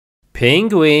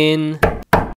Penguin.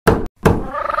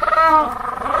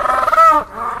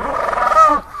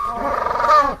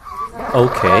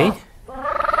 Okay.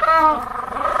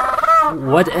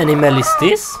 What animal is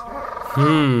this?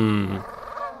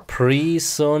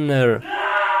 Prisoner.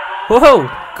 Whoa,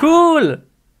 cool.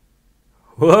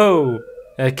 Whoa.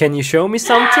 Can you show me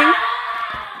something?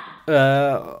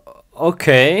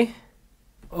 Okay.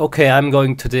 Okay, I'm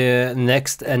going to the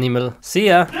next animal. See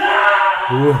ya.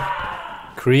 Ooh,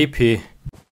 creepy.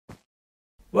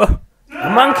 Whoa, a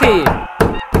monkey.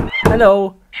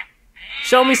 Hello.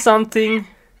 Show me something.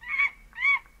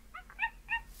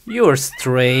 You're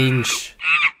strange.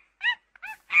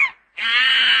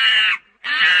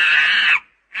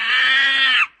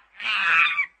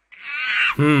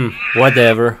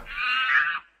 Whatever.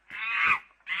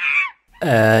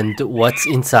 And what's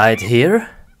inside here?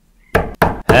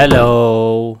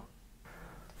 Hello.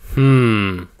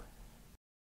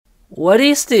 What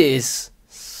is this?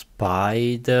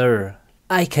 Spider.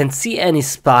 I can't see any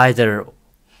spider.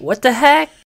 What the heck?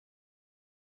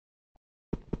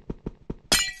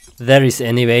 There is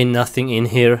anyway nothing in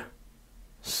here.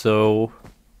 So,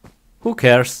 who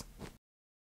cares?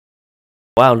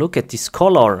 Wow, look at this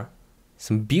color.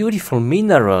 Some beautiful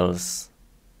minerals.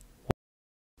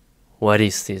 What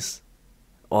is this?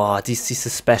 Oh, this is a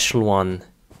special one.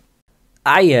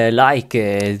 I like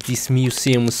this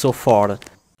museum so far.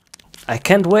 I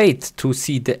can't wait to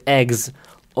see the eggs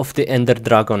of the Ender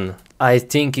Dragon. I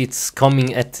think it's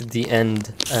coming at the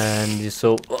end. And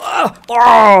so...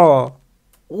 Whoa!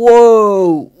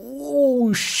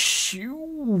 Oh,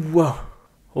 shoo!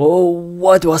 Oh,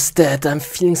 what was that? I'm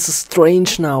feeling so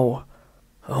strange now.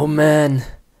 Oh man,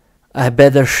 I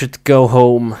better should go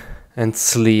home and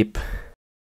sleep.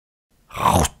 Oh,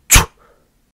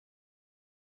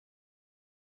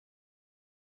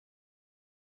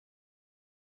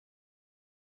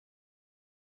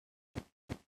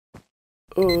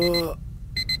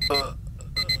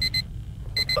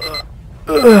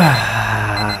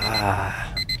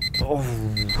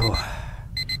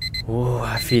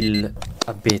 I feel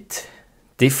a bit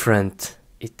different.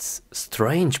 It's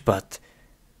strange, but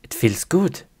it feels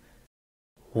good.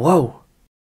 Whoa!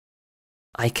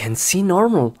 I can see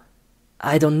normal.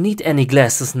 I don't need any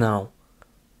glasses now.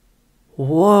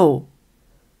 Whoa!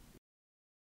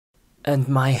 And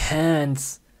my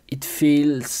hands, it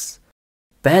feels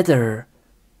better.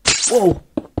 Whoa!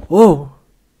 Whoa!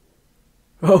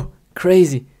 Oh,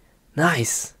 crazy.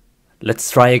 Nice.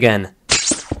 Let's try again.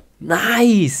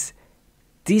 Nice!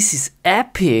 This is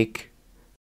epic.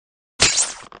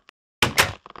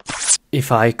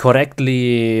 If I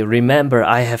correctly remember,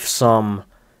 I have some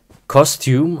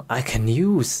costume I can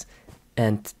use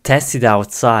and test it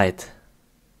outside.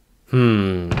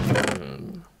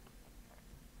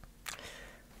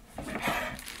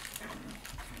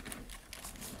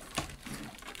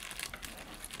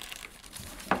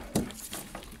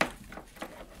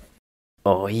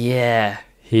 Oh yeah,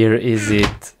 here is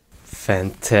it.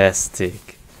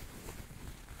 Fantastic.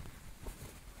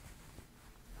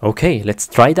 Okay, let's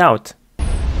try it out.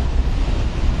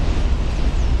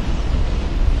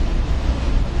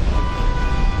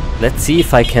 Let's see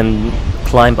if I can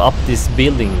climb up this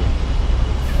building.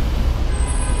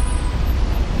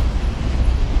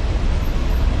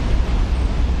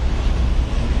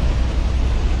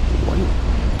 One,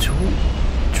 two,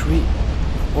 three,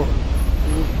 four.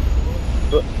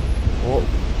 Whoa,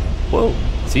 whoa,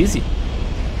 it's easy.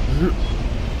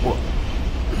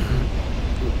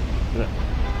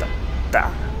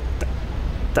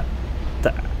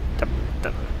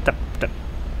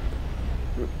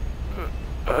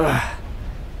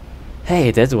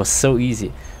 Hey, that was so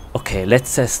easy. Okay,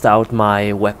 let's test out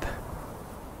my web.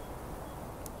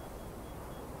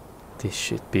 This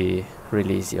should be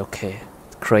really easy. Okay,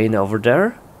 crane over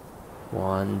there.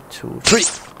 1, 2, 3.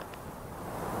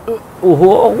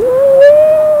 Whoa,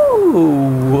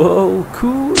 whoa,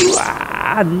 cool.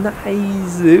 Ah,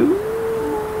 nice.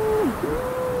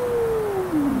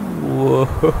 Whoa.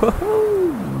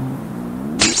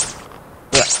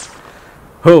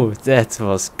 Oh, that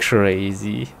was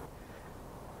crazy.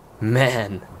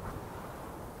 Man,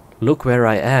 look where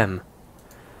I am.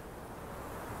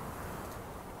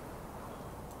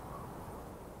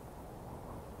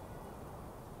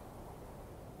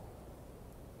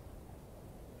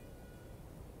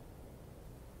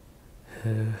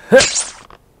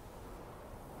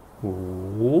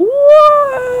 Whoa.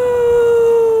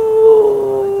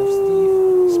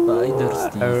 Spider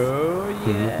Steve. Oh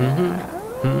yeah.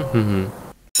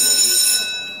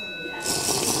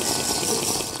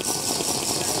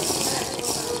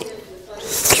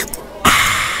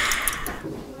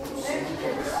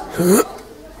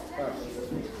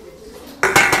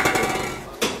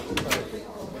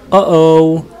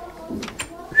 Uh-oh.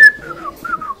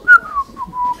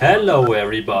 Hello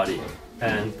everybody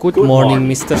and Good morning,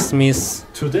 Mr. Smith.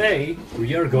 Today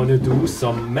we are gonna do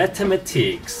some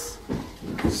mathematics.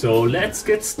 So let's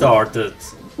get started.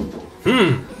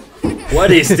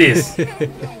 What is this?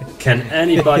 Can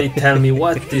anybody tell me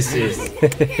what this is?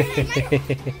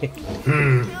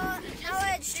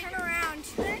 Alex, turn around.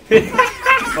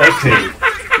 Okay,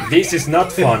 this is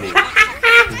not funny.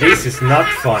 This is not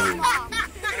funny.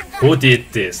 Who did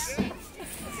this?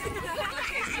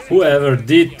 Whoever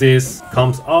did this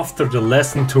comes after the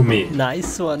lesson to me.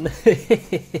 Nice one.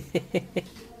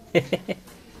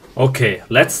 Okay,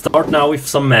 let's start now with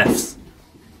some maths.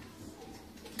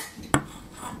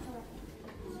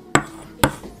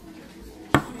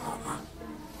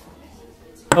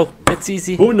 Oh, that's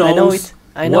easy. Who knows I know it.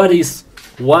 I know what it. is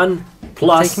 1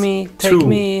 plus Take 2?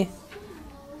 me.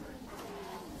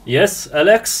 Yes,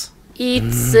 Alex?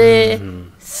 It's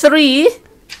 3.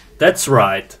 That's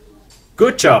right.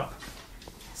 Good job.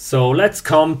 So let's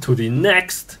come to the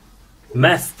next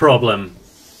math problem.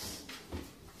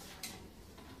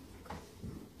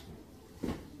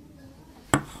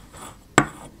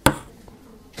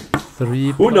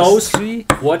 3 Who plus knows 3?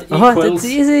 what Oh, equals that's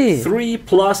easy. 3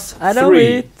 plus 3? I know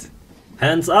it.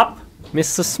 Hands up.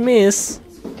 Mr. Smith.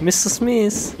 Mr.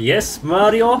 Smith. Yes,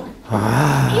 Mario?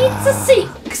 It's a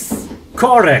 6.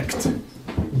 Correct.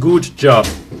 Good job.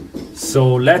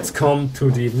 So let's come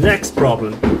to the next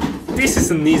problem. This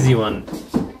is an easy one.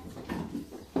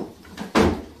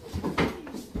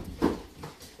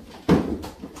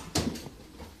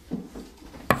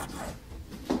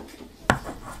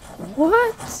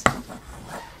 What?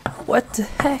 What the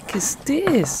heck is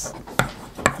this?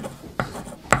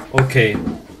 Okay,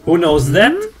 who knows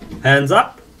that? Hands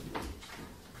up.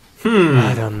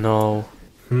 I don't know.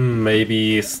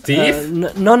 Maybe Steve?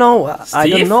 No, I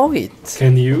Steve? don't know it.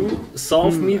 Can you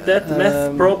solve me that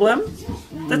math problem?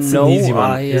 That's No, an easy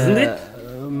one, isn't it?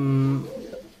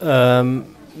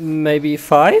 Maybe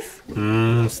 5?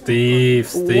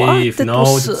 Steve, What? That no,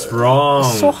 was, that's wrong.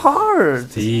 So hard.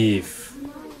 Steve,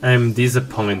 I'm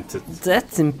disappointed.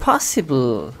 That's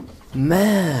impossible.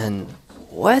 Man,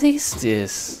 what is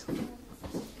this?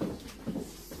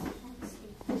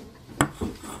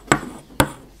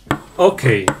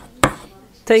 Okay,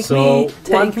 Take so me,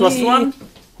 1 take plus me. 1,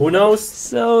 who knows?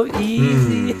 So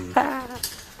easy. I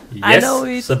Yes, know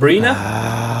it. Sabrina?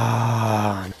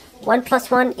 1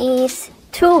 plus 1 is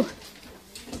 2.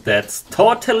 That's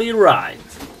totally right.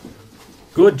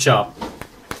 Good job.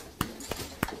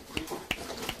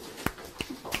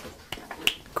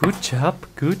 Good job,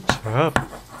 good job.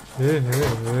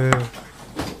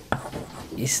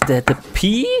 Is that a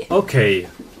P? Okay,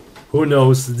 who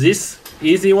knows this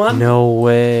easy one? No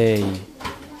way.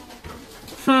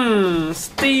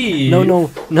 Steve. No.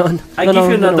 I give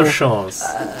you another chance.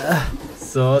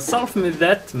 So solve me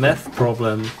that math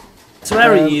problem. It's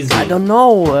very easy. I don't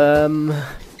know.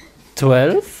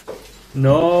 12?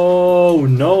 No.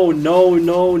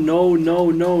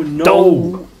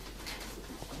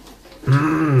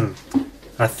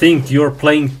 I think you're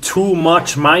playing too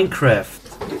much Minecraft.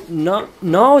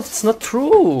 No, it's not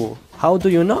true. How do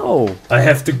you know? I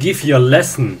have to give you a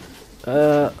lesson.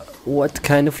 What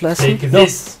kind of lesson? Take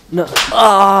this. No.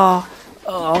 Ah.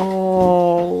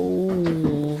 Oh.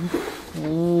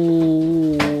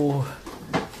 Ooh.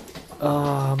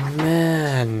 Oh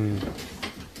man.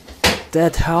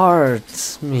 That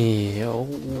hurts me. Oh.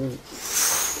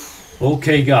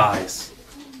 Okay, guys.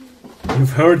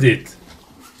 You've heard it.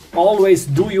 Always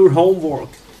do your homework.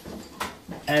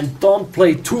 And don't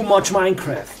play too much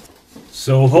Minecraft.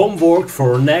 So homework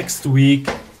for next week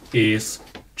is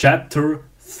chapter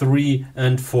 3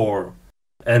 and 4.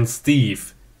 And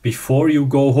Steve, before you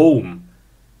go home,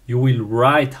 you will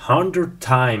write 100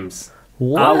 times.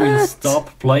 What? I will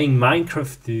stop playing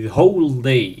Minecraft the whole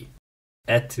day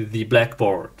at the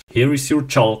blackboard. Here is your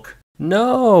chalk.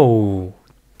 No.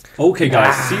 Okay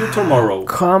guys, see you tomorrow.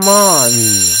 Come on.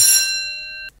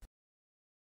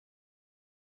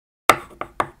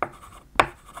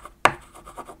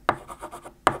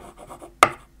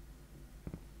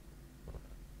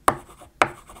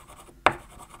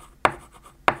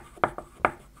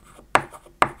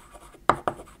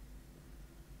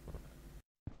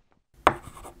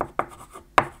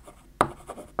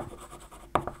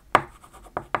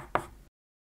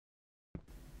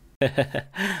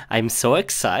 I'm so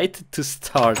excited to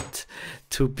start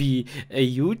to be a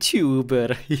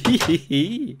YouTuber.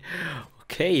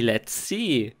 Okay, let's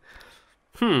see.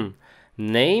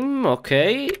 Name,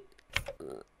 okay.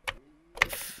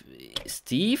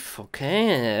 Steve,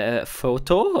 okay,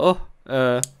 photo,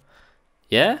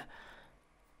 yeah.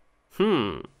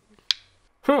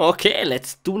 Okay,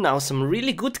 let's do now some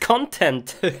really good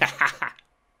content.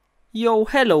 Yo,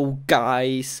 hello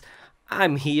guys,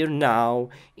 I'm here now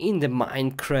in the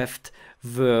Minecraft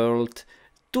world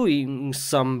doing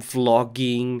some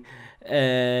vlogging,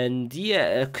 and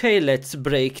yeah, okay, let's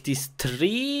break this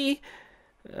tree.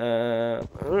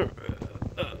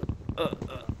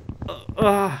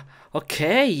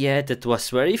 Okay, yeah, that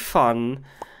was very fun.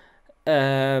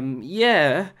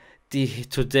 Yeah,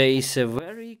 today is a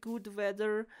very good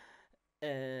weather,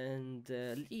 and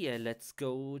yeah, let's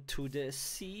go to the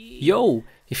sea. Yo,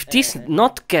 if this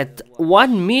not get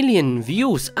 1 million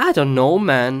views, I don't know,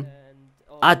 man.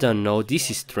 I don't know,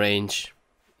 this is strange.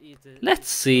 Let's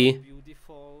see.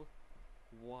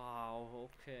 Wow,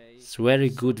 okay. It's very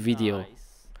good video.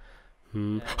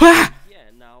 Ah!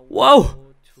 Whoa!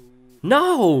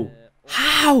 No!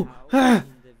 How?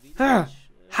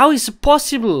 How is it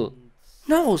possible?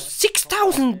 No,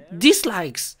 6,000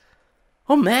 dislikes.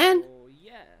 Oh man.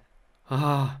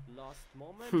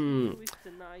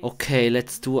 Okay,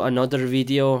 let's do another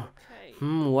video.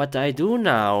 What I do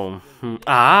now?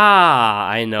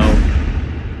 I know.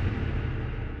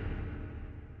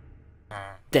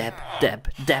 Dab, dab,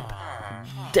 dab,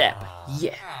 dab.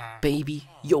 Yeah, baby.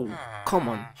 Yo, come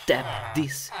on, dab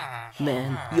this,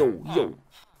 man. Yo, yo.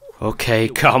 Okay,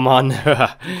 come on.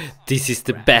 This is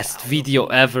the best video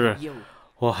ever.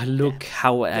 Oh, look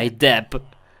how I dab.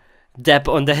 Dab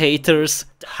on the haters.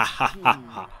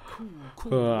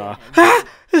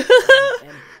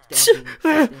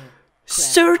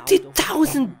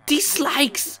 30,000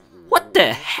 dislikes. What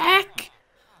the heck?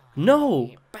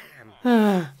 No.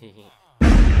 I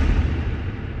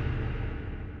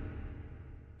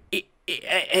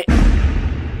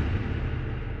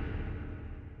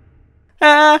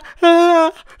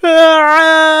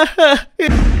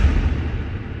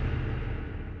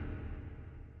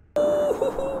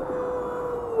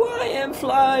am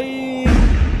flying.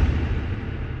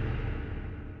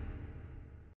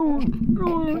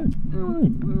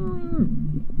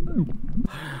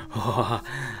 Oh,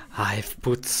 I've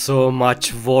put so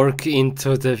much work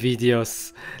into the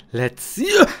videos. Let's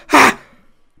see.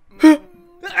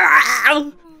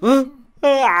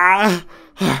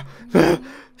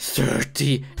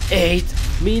 38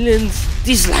 million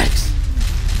dislikes.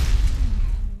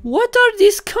 What are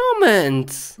these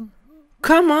comments?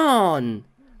 Come on.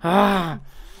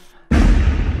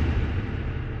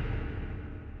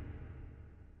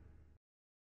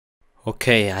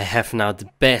 Okay, I have now the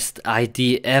best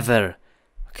idea ever.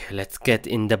 Okay, let's get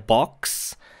in the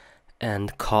box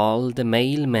and call the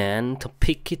mailman to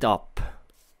pick it up.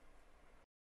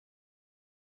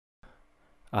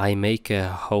 I make a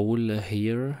hole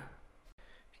here.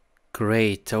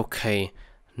 Great, okay.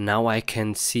 Now I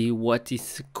can see what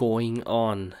is going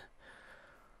on.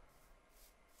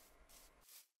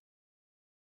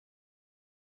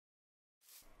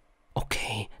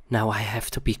 Okay, now I have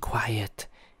to be quiet.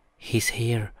 He's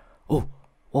here. Oh,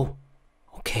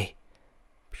 okay.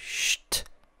 Shh.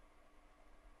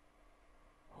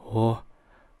 Oh,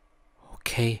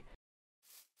 okay.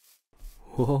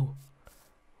 Whoa.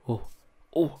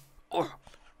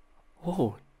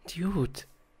 Oh, dude.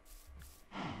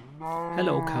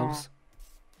 Hello, cows.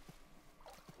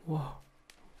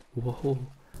 Whoa.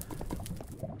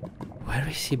 Where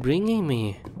is he bringing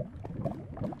me?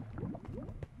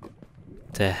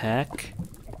 The heck?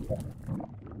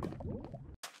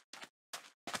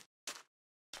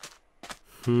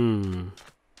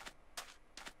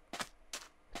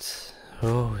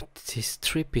 Oh, this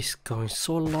trip is going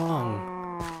so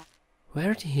long.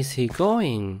 Where is he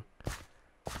going?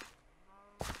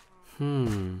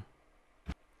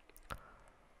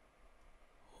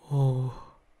 Oh,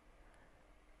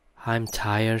 I'm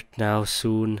tired now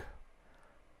soon.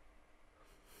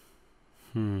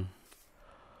 I'm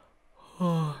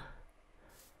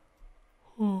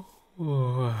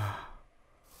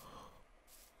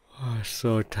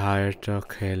so tired.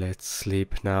 Okay, let's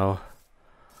sleep now.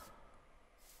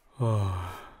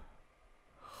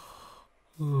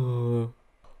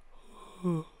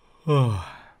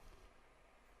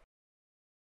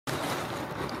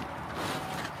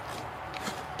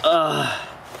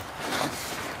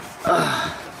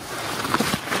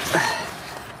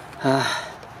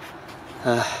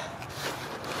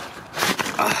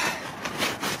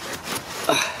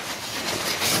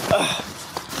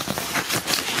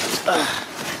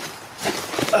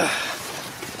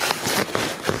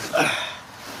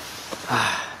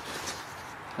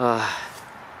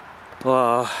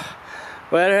 Wow,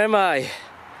 where am I?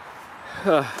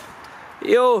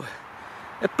 Yo,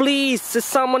 Please,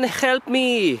 someone help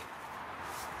me.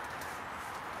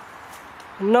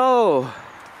 No.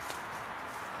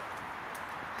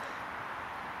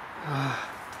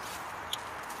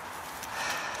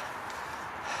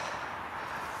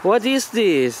 What is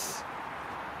this?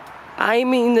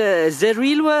 I'm in the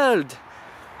real world.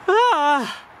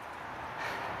 Ah!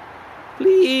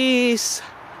 Please,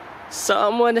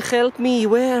 someone help me.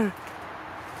 Where?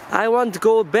 I want to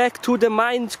go back to the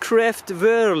Minecraft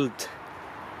world.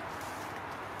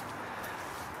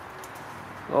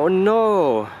 Oh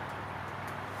no.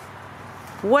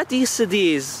 What is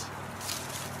this?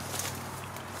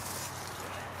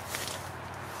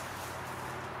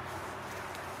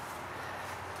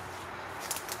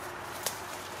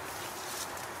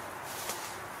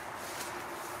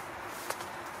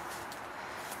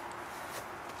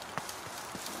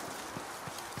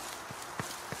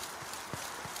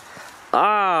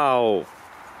 Ow!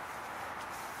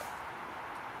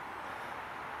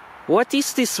 What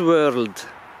is this world?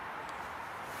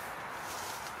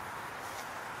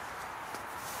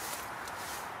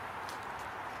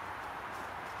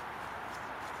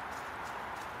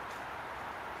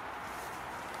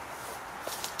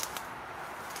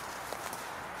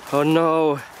 Oh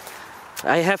no,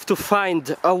 I have to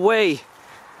find a way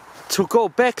to go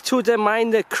back to the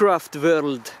Minecraft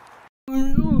world.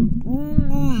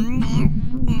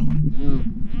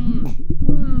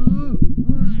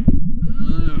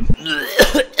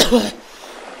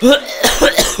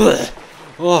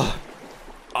 Oh,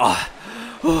 oh,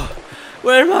 oh,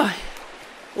 where am I?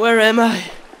 Where am I?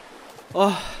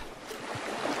 Oh,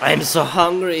 I'm so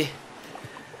hungry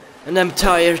and I'm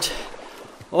tired.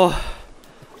 Oh,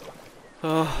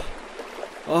 oh,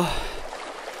 oh,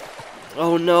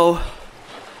 oh no,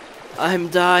 I'm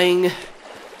dying.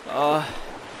 Oh,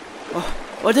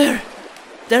 oh,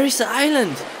 there is an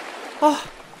island. Oh,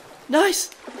 nice.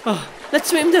 Oh, let's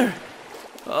swim there.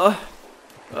 Oh,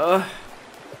 oh,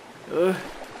 oh,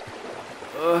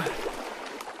 oh,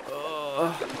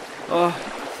 oh, oh,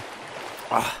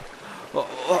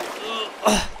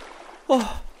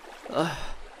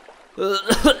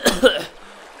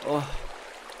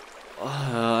 oh,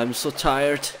 I'm so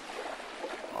tired.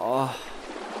 Oh,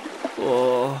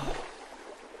 oh,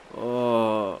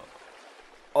 oh,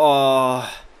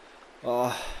 oh,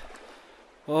 oh,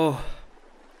 oh,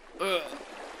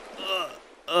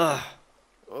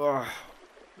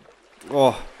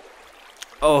 oh,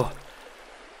 oh,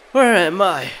 where am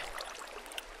I?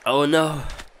 Oh no,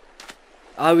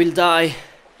 I will die.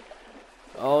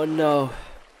 Oh no.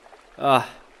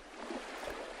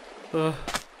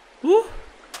 Ooh.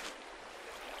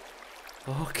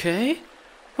 Okay.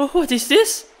 Oh, what is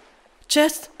this?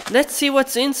 Chest. Let's see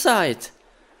what's inside.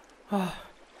 Oh,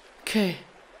 okay.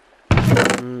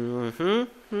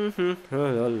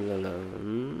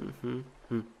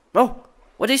 Oh,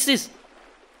 what is this?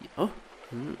 Oh,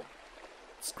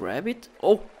 let's grab it.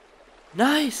 Oh,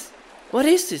 nice. What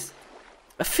is this?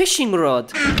 A fishing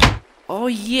rod. Oh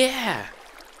yeah.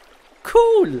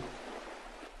 Cool.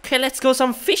 Okay, let's go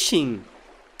some fishing.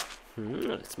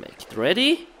 Let's make it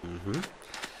ready.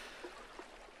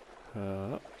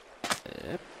 Yep.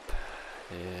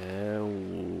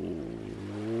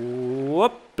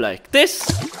 Whoop, like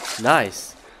this.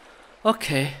 Nice.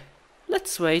 Okay,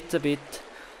 let's wait a bit.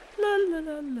 La la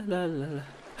la la la la.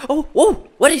 Oh, whoa!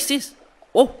 What is this?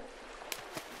 Oh,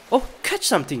 oh! Catch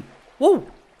something! Whoa!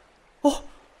 Oh,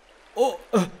 oh!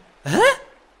 Huh?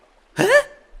 Huh?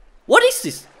 What is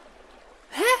this?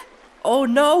 Huh? Oh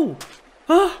no!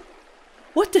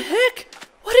 What the heck?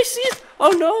 What is this?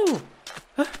 Oh no!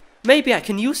 Maybe I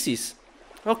can use this.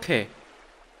 Okay.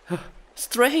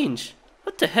 Strange.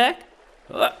 What the heck?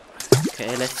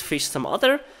 Okay, let's fish some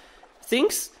other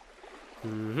things.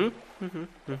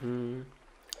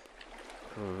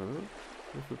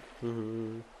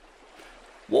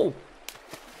 Whoa!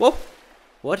 Whoa!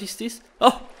 What is this?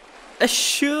 Oh! A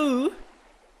shoe!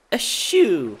 A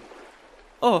shoe!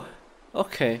 Oh,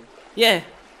 okay. Yeah,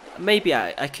 maybe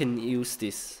I can use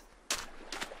this.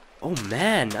 Oh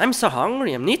man, I'm so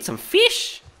hungry. I need some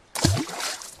fish.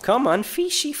 Come on,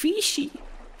 fishy, fishy.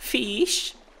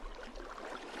 Fish.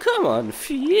 Come on,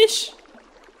 fish.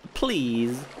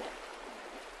 Please.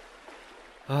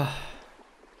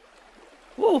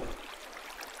 Whoa.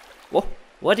 Whoa.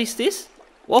 What is this?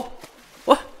 Whoa.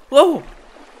 Whoa. Whoa.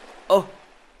 Oh.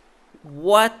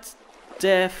 What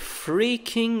the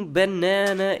freaking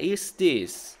banana is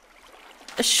this?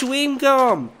 A chewing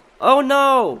gum. Oh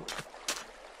no.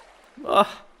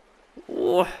 Oh.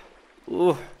 Oh.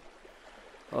 Oh.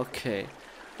 Okay.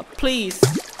 Please.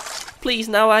 Please,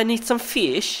 now I need some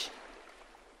fish.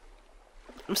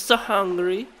 I'm so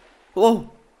hungry. Whoa.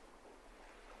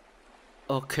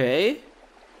 Okay.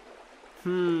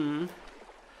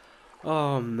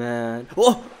 Oh man.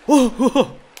 Whoa. Whoa.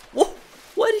 Whoa. Whoa.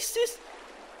 What is this?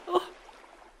 Oh.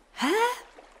 Huh?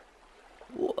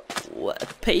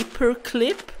 What? Paper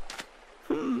clip?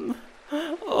 Oh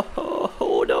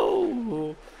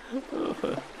no.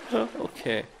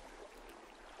 Okay.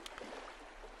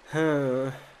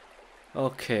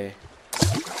 Okay.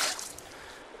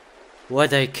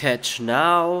 What I catch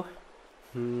now?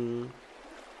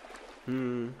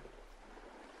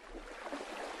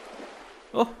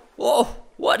 Oh, whoa!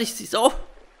 What is this? Oh,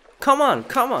 come on,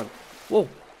 come on! Whoa!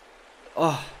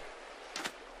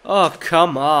 Oh,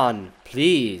 come on,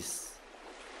 please!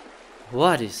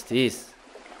 What is this?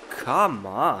 Come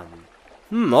on!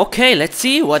 Okay, let's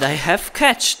see what I have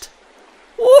catched.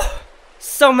 Oh,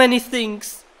 so many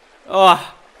things.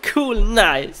 Oh, cool,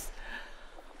 nice.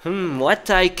 What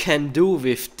I can do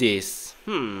with this?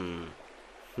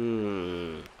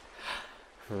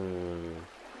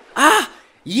 Ah,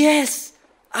 yes!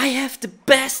 I have the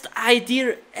best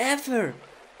idea ever.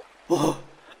 Oh.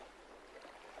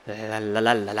 La la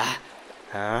la la la.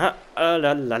 La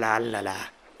la la la la la.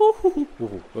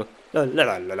 La la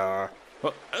la la la.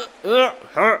 La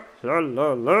la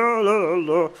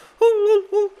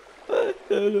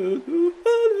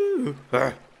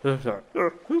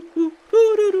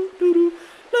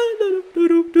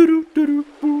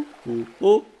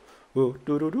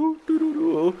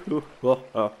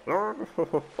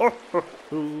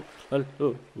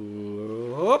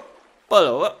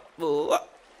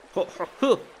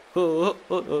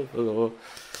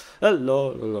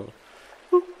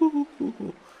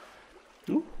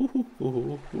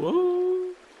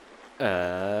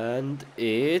and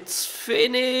it's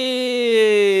finished.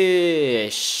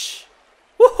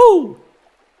 Woohoo!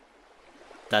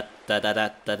 Da da da da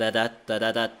da da da da da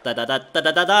da da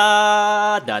da da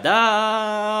da da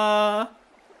da.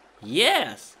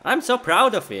 Yes, I'm so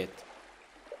proud of it.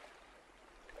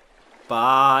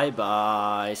 Bye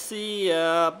bye. See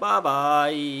ya. Bye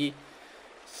bye.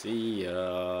 See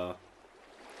ya.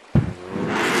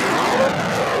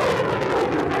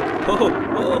 Oh, oh,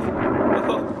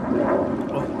 oh,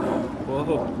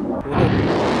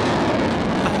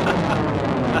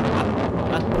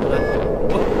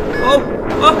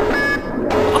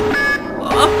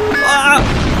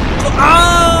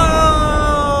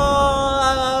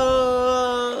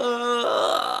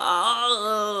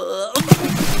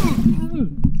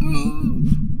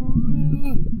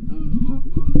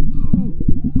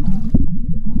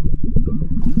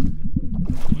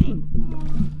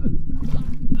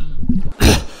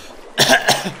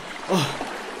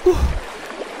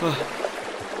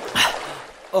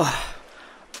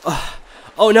 oh,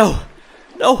 oh no!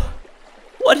 No!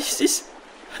 What is this?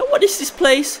 What is this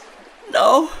place?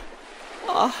 No!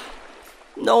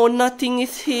 No, nothing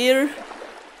is here.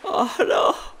 Oh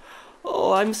no!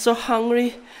 Oh, I'm so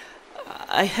hungry.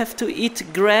 I have to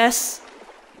eat grass.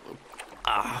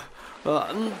 Oh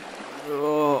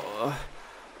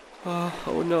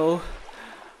no!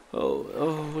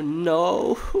 Oh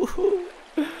no!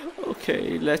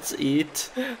 Okay, let's eat.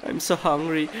 I'm so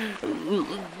hungry.